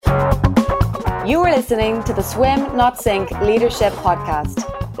You are listening to the Swim Not Sink Leadership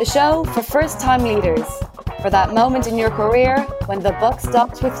Podcast, the show for first-time leaders, for that moment in your career when the buck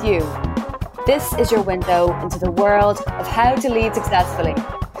stops with you. This is your window into the world of how to lead successfully.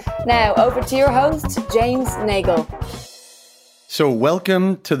 Now, over to your host, James Nagle. So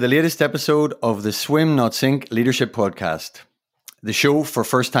welcome to the latest episode of the Swim Not Sink Leadership Podcast, the show for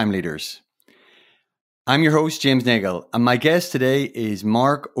first-time leaders. I'm your host, James Nagle, and my guest today is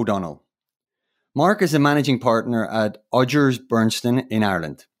Mark O'Donnell. Mark is a managing partner at Odgers Berndtson in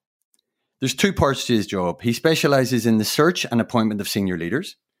Ireland. There's two parts to his job. He specialises in the search and appointment of senior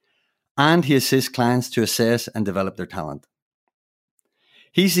leaders, and he assists clients to assess and develop their talent.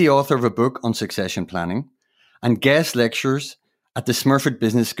 He's the author of a book on succession planning and guest lectures at the Smurfit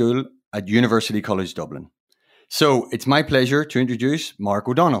Business School at University College Dublin. So it's my pleasure to introduce Mark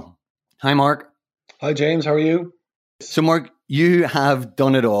O'Donnell. Hi, Mark. Hi, James. How are you? So, Mark, you have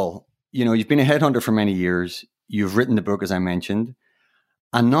done it all. You know, you've been a headhunter for many years. You've written the book, as I mentioned,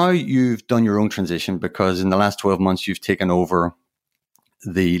 and now you've done your own transition because in the last 12 months, you've taken over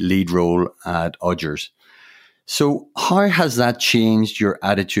the lead role at Odgers. So how has that changed your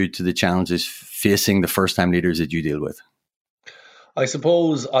attitude to the challenges facing the first-time leaders that you deal with? I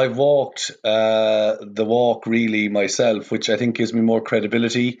suppose I've walked the walk really myself, which I think gives me more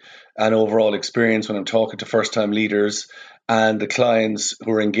credibility and overall experience when I'm talking to first-time leaders and the clients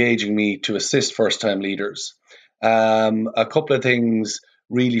who are engaging me to assist first-time leaders. A couple of things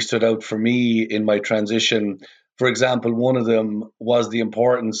really stood out for me in my transition. For example, one of them was the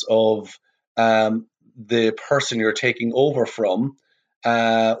importance of the person you're taking over from,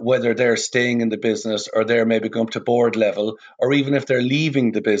 whether they're staying in the business or they're maybe going up to board level, or even if they're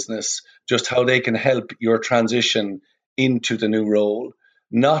leaving the business, just how they can help your transition into the new role,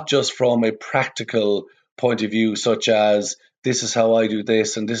 not just from a practical point of view, such as this is how I do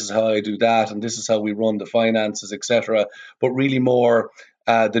this and this is how I do that and this is how we run the finances, etc., but really more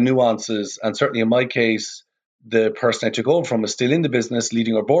the nuances. And certainly in my case, the person I took over from is still in the business,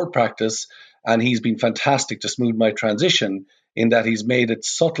 leading our board practice, and he's been fantastic to smooth my transition in that he's made it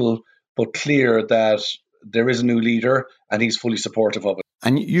subtle but clear that there is a new leader and he's fully supportive of it.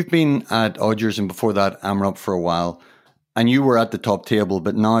 And you've been at Odgers and before that Amrup for a while, and you were at the top table,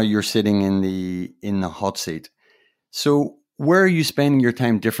 but now you're sitting in the hot seat. So where are you spending your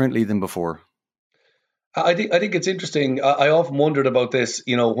time differently than before? I think it's interesting. I often wondered about this,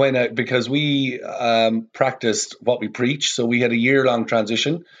 you know, because we practiced what we preach. So we had a year-long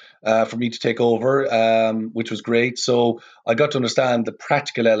transition for me to take over, which was great. So I got to understand the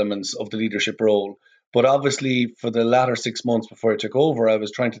practical elements of the leadership role. But obviously, for the latter 6 months before I took over, I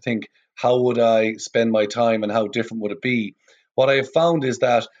was trying to think, how would I spend my time and how different would it be? What I have found is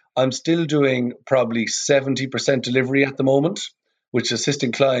that I'm still doing probably 70% delivery at the moment, which is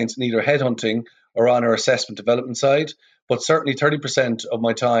assisting clients in either headhunting or on our assessment development side. But certainly 30% of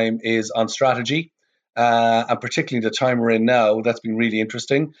my time is on strategy, and particularly the time we're in now, that's been really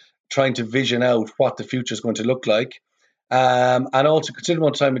interesting, trying to vision out what the future is going to look like. And also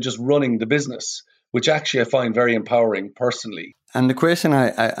considerable time of just running the business, which actually I find very empowering personally. And the question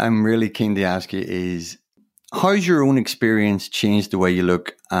I'm really keen to ask you is, how's your own experience changed the way you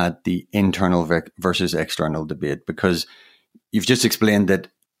look at the internal versus external debate? Because you've just explained that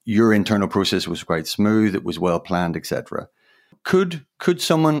your internal process was quite smooth, it was well planned, etc. Could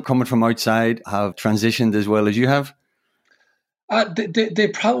someone coming from outside have transitioned as well as you have? They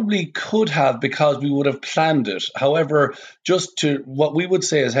probably could have, because we would have planned it. However, just to what we would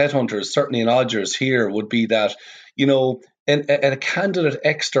say as headhunters, certainly in Odgers here, would be that, you know, a candidate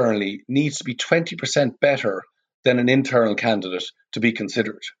externally needs to be 20% better than an internal candidate to be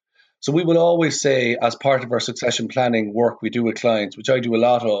considered. So we will always say, as part of our succession planning work we do with clients, which I do a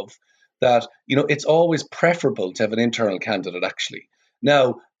lot of, that, you know, it's always preferable to have an internal candidate actually.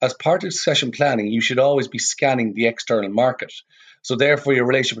 Now, as part of succession planning, you should always be scanning the external market. So therefore, your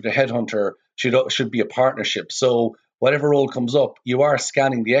relationship with a headhunter should be a partnership. So whatever role comes up, you are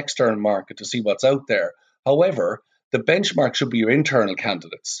scanning the external market to see what's out there. However, the benchmark should be your internal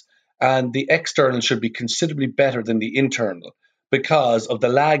candidates, and the external should be considerably better than the internal, because of the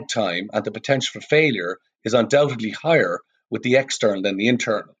lag time and the potential for failure is undoubtedly higher with the external than the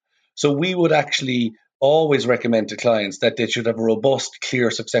internal. So we would actually always recommend to clients that they should have a robust,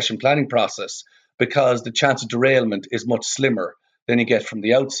 clear succession planning process, because the chance of derailment is much slimmer than you get from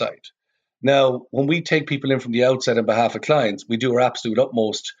the outside. Now, when we take people in from the outside on behalf of clients, we do our absolute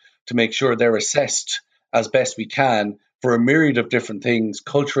utmost to make sure they're assessed as best we can for a myriad of different things: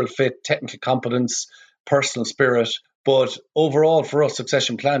 cultural fit, technical competence, personal spirit. But overall, for us,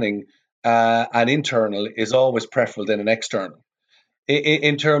 succession planning, an internal is always preferable than an external.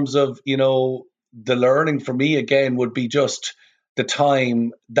 In terms of, you know, the learning for me again would be just the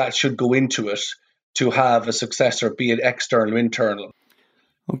time that should go into it to have a successor, be it external or internal.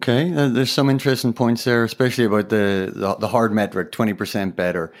 Okay, there's some interesting points there, especially about the hard metric, 20%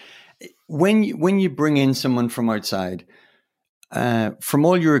 better. When you bring in someone from outside, from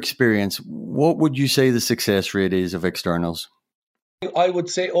all your experience, what would you say the success rate is of externals? I would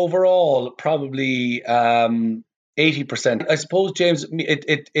say overall, probably 80%. I suppose, James,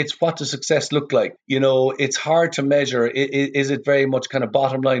 it's what does success look like? It's hard to measure. Is it very much kind of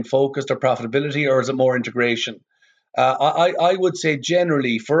bottom line focused or profitability, or is it more integration? I would say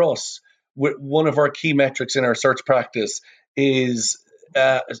generally for us, one of our key metrics in our search practice is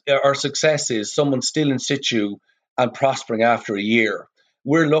our success is someone still in situ and prospering after a year.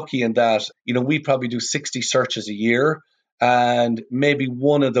 We're lucky in that, we probably do 60 searches a year, and maybe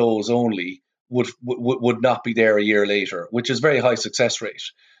one of those only would not be there a year later, which is very high success rate.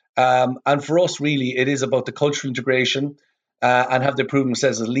 And for us, really, it is about the cultural integration and have they proven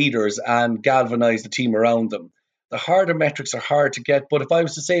themselves as leaders and galvanize the team around them. The harder metrics are hard to get, but if I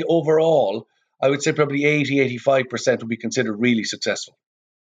was to say overall, I would say probably 80-85% would be considered really successful.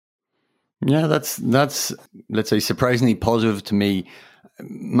 Yeah, that's let's say surprisingly positive to me.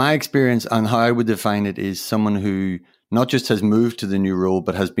 My experience on how I would define it is someone who not just has moved to the new role,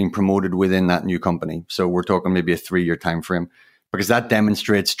 but has been promoted within that new company. So we're talking maybe a 3-year time frame, because that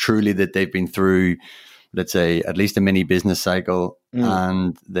demonstrates truly that they've been through, let's say, at least a mini business cycle,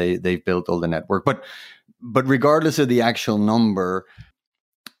 and they've built all the network. But regardless of the actual number,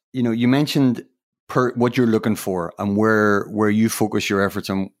 you mentioned what you're looking for and where you focus your efforts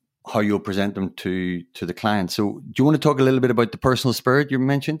on how you'll present them to the client. So do you want to talk a little bit about the personal spirit you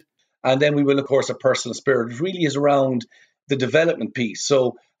mentioned? And then we will, of course, a personal spirit. It really is around the development piece.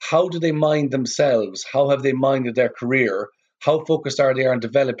 So how do they mind themselves? How have they minded their career? How focused are they on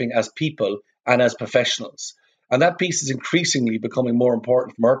developing as people and as professionals? And that piece is increasingly becoming more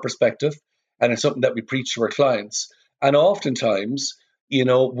important from our perspective. And it's something that we preach to our clients. And oftentimes,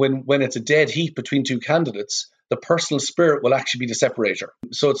 when it's a dead heat between two candidates, the personal spirit will actually be the separator.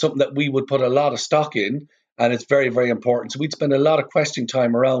 So it's something that we would put a lot of stock in, and it's very, very important. So we'd spend a lot of questioning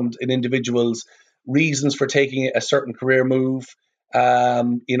time around an individual's reasons for taking a certain career move,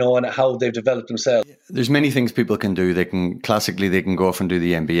 and how they've developed themselves. There's many things people can do. They can go off and do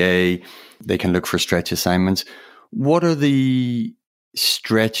the MBA. They can look for stretch assignments. What are the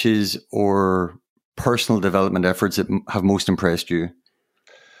stretches or personal development efforts that have most impressed you?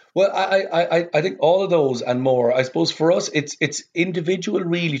 Well, I think all of those and more. I suppose for us, it's individual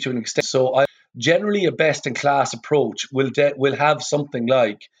really to an extent. So generally a best-in-class approach will have something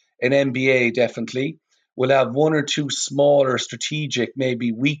like an MBA, definitely. We'll have 1 or 2 smaller strategic,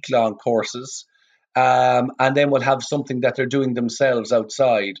 maybe week-long courses. And then we'll have something that they're doing themselves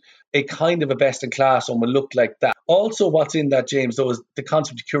outside. A kind of a best-in-class one will look like that. Also, what's in that, James, though, is the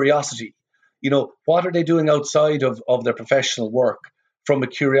concept of curiosity. What are they doing outside of their professional work from a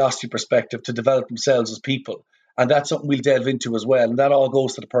curiosity perspective to develop themselves as people? And that's something we'll delve into as well. And that all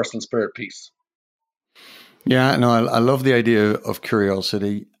goes to the personal spirit piece. Yeah, no, I love the idea of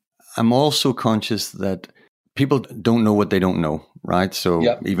curiosity. I'm also conscious that people don't know what they don't know, right?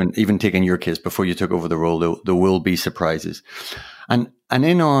 So even taking your case, before you took over the role, there will be surprises. And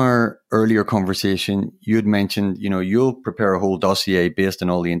in our earlier conversation, you had mentioned, you'll prepare a whole dossier based on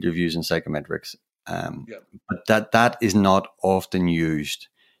all the interviews and psychometrics. But that is not often used.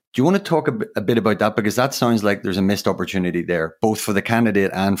 Do you want to talk a bit about that? Because that sounds like there's a missed opportunity there, both for the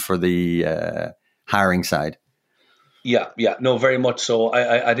candidate and for the hiring side. Yeah, no, very much so.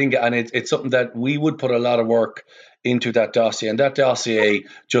 I think, and it's something that we would put a lot of work into that dossier. And that dossier,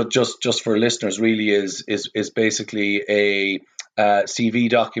 just for listeners, really is basically a CV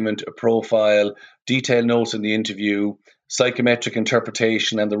document, a profile, detailed notes in the interview, psychometric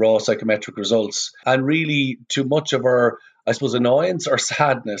interpretation, and the raw psychometric results. And really, too much of our, I suppose, annoyance or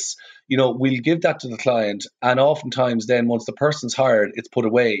sadness, we'll give that to the client. And oftentimes then once the person's hired, it's put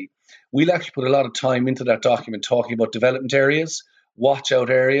away. We'll actually put a lot of time into that document talking about development areas, watch out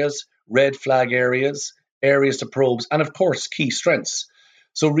areas, red flag areas, areas to probes, and of course, key strengths.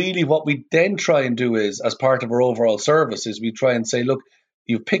 So really what we then try and do is, as part of our overall service, is we try and say, look,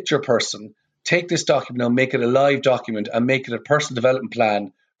 you've picked your person, take this document now, make it a live document and make it a personal development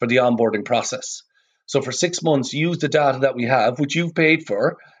plan for the onboarding process. So for 6 months, use the data that we have, which you've paid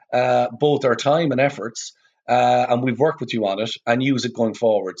for, both our time and efforts, and we've worked with you on it, and use it going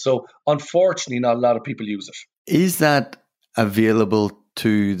forward. So unfortunately, not a lot of people use it. Is that available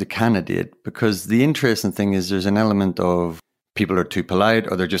to the candidate? Because the interesting thing is there's an element of people are too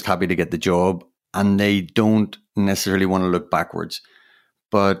polite, or they're just happy to get the job and they don't necessarily want to look backwards.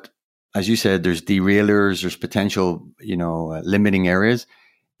 But as you said, there's derailers, there's potential, limiting areas.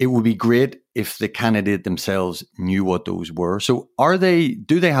 It would be great if the candidate themselves knew what those were. So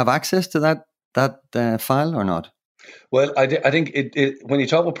do they have access to that file or not? Well, I think when you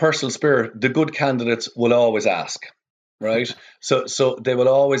talk about personal spirit, the good candidates will always ask, right? So they will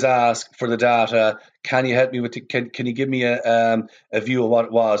always ask for the data. Can you help me with? Can you give me a view of what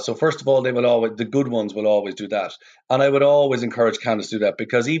it was? So first of all, the good ones will always do that, and I would always encourage candidates to do that,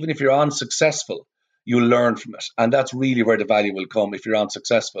 because even if you're unsuccessful, you'll learn from it, and that's really where the value will come. If you're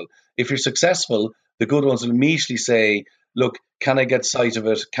unsuccessful, if you're successful, the good ones will immediately say, "Look, can I get sight of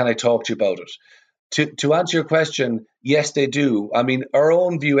it? Can I talk to you about it?" To answer your question, yes, they do. I mean, our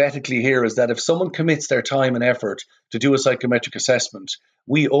own view ethically here is that if someone commits their time and effort to do a psychometric assessment,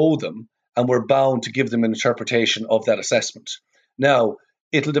 we owe them, and we're bound to give them an interpretation of that assessment. Now,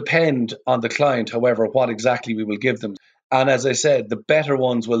 it'll depend on the client, however, what exactly we will give them. And as I said, the better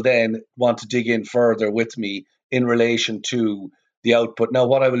ones will then want to dig in further with me in relation to the output. Now,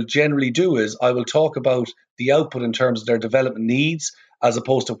 what I will generally do is I will talk about the output in terms of their development needs, as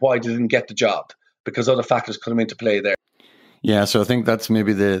opposed to why they didn't get the job, because other factors come into play there. Yeah, so I think that's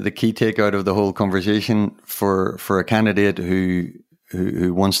maybe the key takeout of the whole conversation for a candidate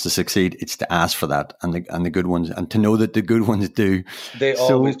who wants to succeed. It's to ask for that, and the good ones, and to know that the good ones do. They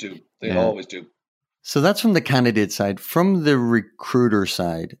always do. They always do. So that's from the candidate side. From the recruiter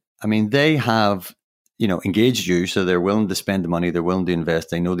side, I mean, they have engaged you, so they're willing to spend the money, they're willing to invest,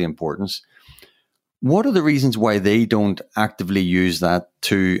 they know the importance. What are the reasons why they don't actively use that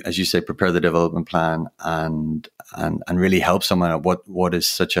to, as you say, prepare the development plan and really help someone at what is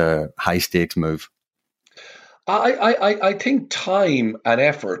such a high stakes move? I think time and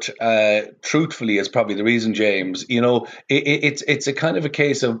effort, truthfully, is probably the reason, James. It's a kind of a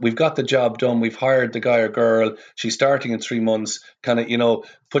case of, we've got the job done, we've hired the guy or girl, she's starting in 3 months, kind of,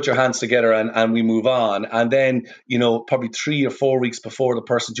 put your hands together and we move on. And then, probably 3 or 4 weeks before the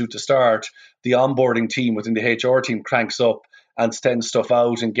person's due to start, the onboarding team within the HR team cranks up and sends stuff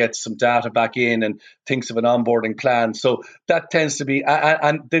out and gets some data back in and thinks of an onboarding plan. So that tends to be,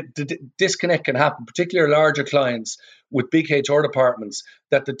 and the disconnect can happen, particularly larger clients with big HR departments,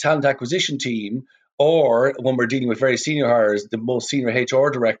 that the talent acquisition team, or when we're dealing with very senior hires, the most senior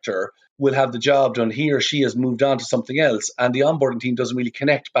HR director will have the job done. He or she has moved on to something else, and the onboarding team doesn't really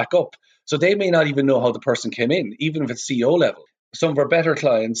connect back up. So they may not even know how the person came in, even if it's CEO level. Some of our better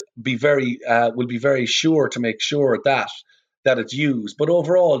clients will be very sure to make sure that it's used. But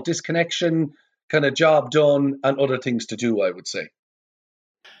overall, disconnection, kind of job done, and other things to do, I would say.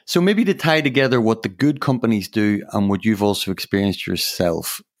 So maybe to tie together what the good companies do and what you've also experienced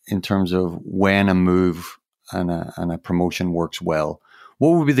yourself in terms of when a move and a promotion works well, what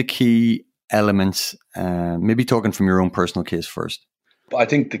would be the key elements? Maybe talking from your own personal case first. I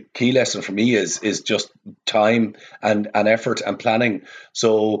think the key lesson for me is just time and effort and planning.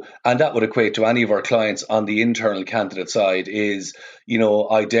 So, and that would equate to any of our clients on the internal candidate side is,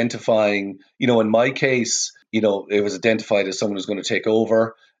 identifying, in my case, it was identified as someone who's going to take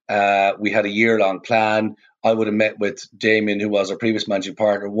over. We had a year-long plan. I would have met with Damien, who was our previous managing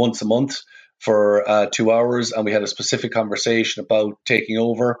partner, once a month for 2 hours. And we had a specific conversation about taking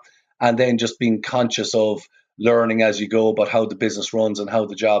over, and then just being conscious of learning as you go about how the business runs and how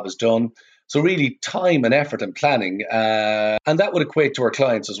the job is done. So really time and effort and planning. And that would equate to our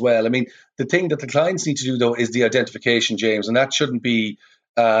clients as well. I mean, the thing that the clients need to do, though, is the identification, James, and that shouldn't be,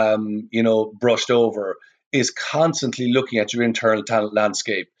 brushed over, is constantly looking at your internal talent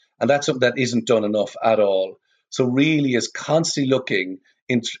landscape. And that's something that isn't done enough at all. So really is constantly looking,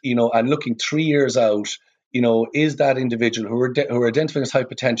 and looking 3 years out, is that individual who are identifying as high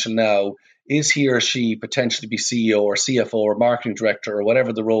potential now, is he or she potentially be CEO or CFO or marketing director or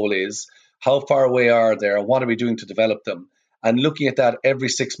whatever the role is? How far away are they, and what are we doing to develop them? And looking at that every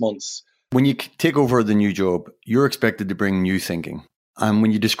 6 months. When you take over the new job, you're expected to bring new thinking. And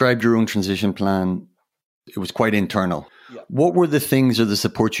when you described your own transition plan, it was quite internal. Yeah. What were the things or the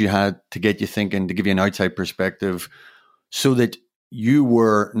supports you had to get you thinking, to give you an outside perspective, so that you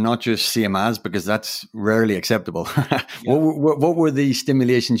were not just CMAs, because that's rarely acceptable? Yeah. What were the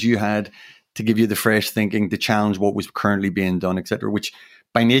stimulations you had to give you the fresh thinking, to challenge what was currently being done, et cetera, which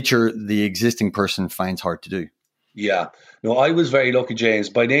by nature, the existing person finds hard to do? Yeah. No, I was very lucky, James.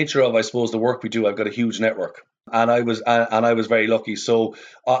 By nature of, I suppose, the work we do, I've got a huge network. And I was very lucky. So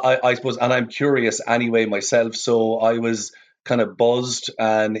I suppose, and I'm curious anyway myself. So I was kind of buzzed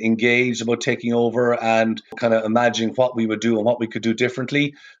and engaged about taking over and kind of imagining what we would do and what we could do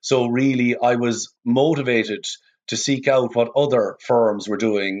differently. So really, I was motivated to seek out what other firms were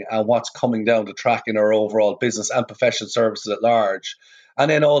doing and what's coming down the track in our overall business and professional services at large. And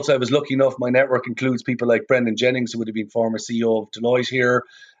then also I was lucky enough, my network includes people like Brendan Jennings, who would have been former CEO of Deloitte here,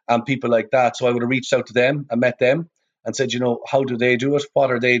 and people like that. So I would have reached out to them and met them and said, how do they do it? What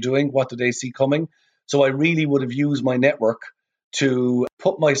are they doing? What do they see coming? So I really would have used my network to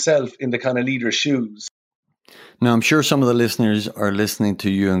put myself in the kind of leader's shoes. Now, I'm sure some of the listeners are listening to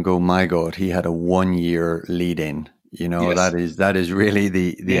you and go, my God, he had a 1-year lead in. Yes. that is really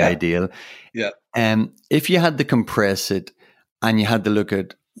the ideal. Yeah. If you had to compress it and you had to look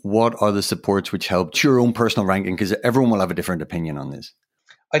at what are the supports which helped your own personal ranking, because everyone will have a different opinion on this.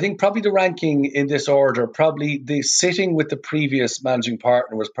 I think probably the ranking in this order, probably the sitting with the previous managing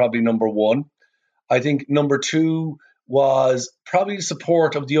partner was probably number 1. I think number 2 was probably the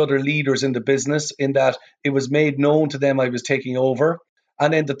support of the other leaders in the business, in that it was made known to them I was taking over.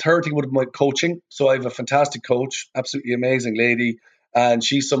 And then the third thing would be my coaching. So I have a fantastic coach, absolutely amazing lady. And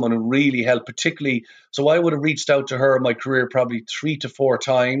she's someone who really helped, particularly. So I would have reached out to her in my career probably 3 to 4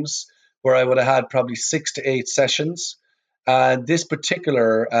 times, where I would have had probably 6 to 8 sessions. And this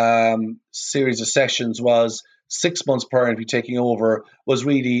particular series of sessions was 6 months prior to me taking over, was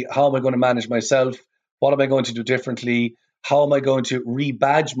really, how am I going to manage myself? What am I going to do differently? How am I going to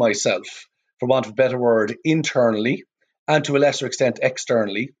rebadge myself, for want of a better word, internally, and to a lesser extent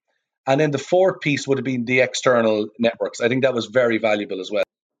externally? And then the fourth piece would have been the external networks. I think that was very valuable as well.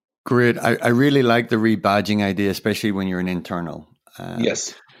 Great. I really like the rebadging idea, especially when you're an internal.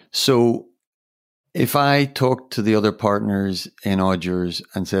 Yes. So if I talked to the other partners in Odgers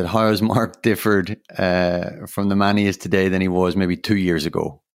and said, how has Mark differed from the man he is today than he was maybe 2 years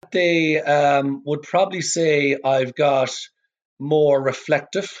ago? They would probably say I've got more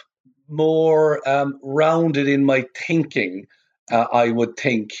reflective, more rounded in my thinking. I would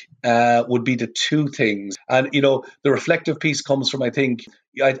think would be the 2 things. And, the reflective piece comes from, I think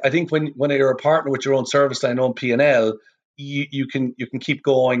when you're a partner with your own service line, own P&L, you can keep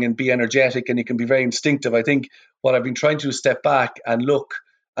going and be energetic, and you can be very instinctive. I think what I've been trying to do is step back and look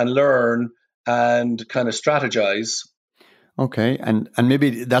and learn and kind of strategize. Okay. And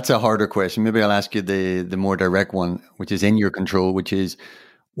maybe that's a harder question. Maybe I'll ask you the more direct one, which is in your control, which is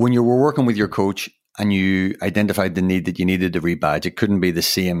when you were working with your coach and you identified the need that you needed to rebadge, it couldn't be the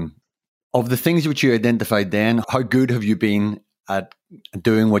same. Of the things which you identified then, how good have you been at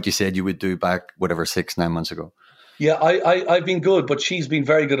doing what you said you would do back, 6-9 months ago? Yeah, I've been good, but she's been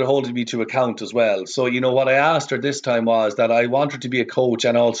very good at holding me to account as well. So, what I asked her this time was that I want her to be a coach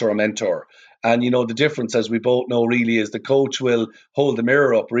and also a mentor. And, the difference, as we both know, really is the coach will hold the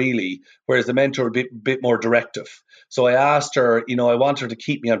mirror up, really, whereas the mentor will be a bit more directive. So I asked her, I want her to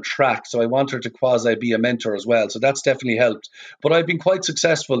keep me on track. So I want her to quasi be a mentor as well. So that's definitely helped. But I've been quite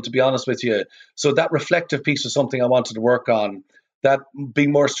successful, to be honest with you. So that reflective piece was something I wanted to work on. That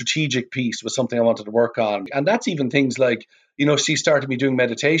being more strategic piece was something I wanted to work on. And that's even things like, she started me doing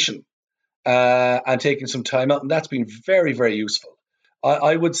meditation and taking some time out. And that's been very, very useful.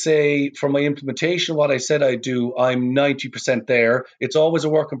 I would say for my implementation, what I said I'd do, I'm 90% there. It's always a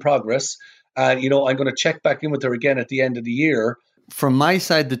work in progress. And, I'm going to check back in with her again at the end of the year. From my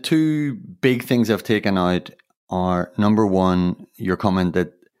side, the 2 big things I've taken out are, number 1, your comment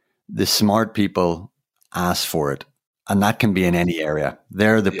that the smart people ask for it. And that can be in any area.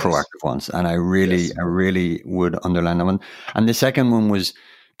 They're the proactive ones. And I really would underline that one. And the second one was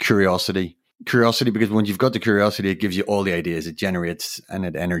curiosity. Curiosity, because when you've got the curiosity, it gives you all the ideas, it generates and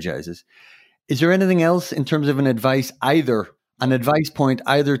it energizes. Is there anything else in terms of an advice point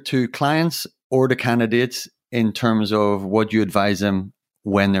either to clients or to candidates in terms of what you advise them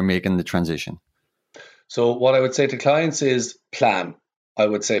when they're making the transition? So what I would say to clients is plan. I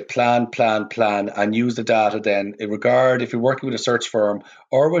would say plan, and use the data then. In regard, if you're working with a search firm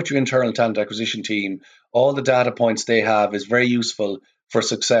or with your internal talent acquisition team, all the data points they have is very useful for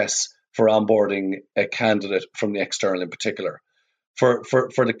success for onboarding a candidate from the external in particular. For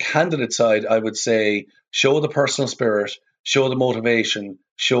the candidate side, I would say show the personal spirit, show the motivation,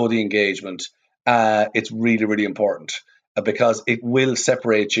 show the engagement. It's really, really important because it will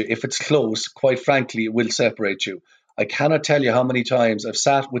separate you. If it's close, quite frankly, it will separate you. I cannot tell you how many times I've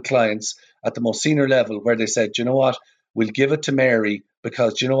sat with clients at the most senior level where they said, you know what, we'll give it to Mary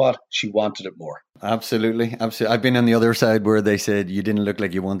because, you know what, she wanted it more. Absolutely. I've been on the other side where they said you didn't look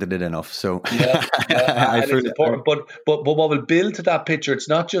like you wanted it enough. So yeah, and it's important. But what will build to that picture, it's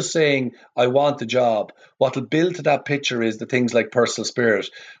not just saying I want the job. What will build to that picture is the things like personal spirit,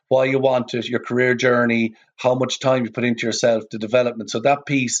 why you want it, your career journey, how much time you put into yourself, the development. So that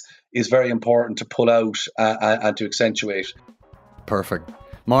piece is very important to pull out and to accentuate. Perfect.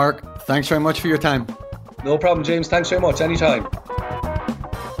 Mark, thanks very much for your time. No problem, James. Thanks very much. Anytime.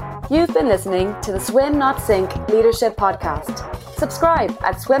 You've been listening to the Swim Not Sink Leadership Podcast. Subscribe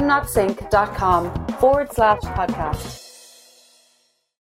at swimnotsink.com/podcast.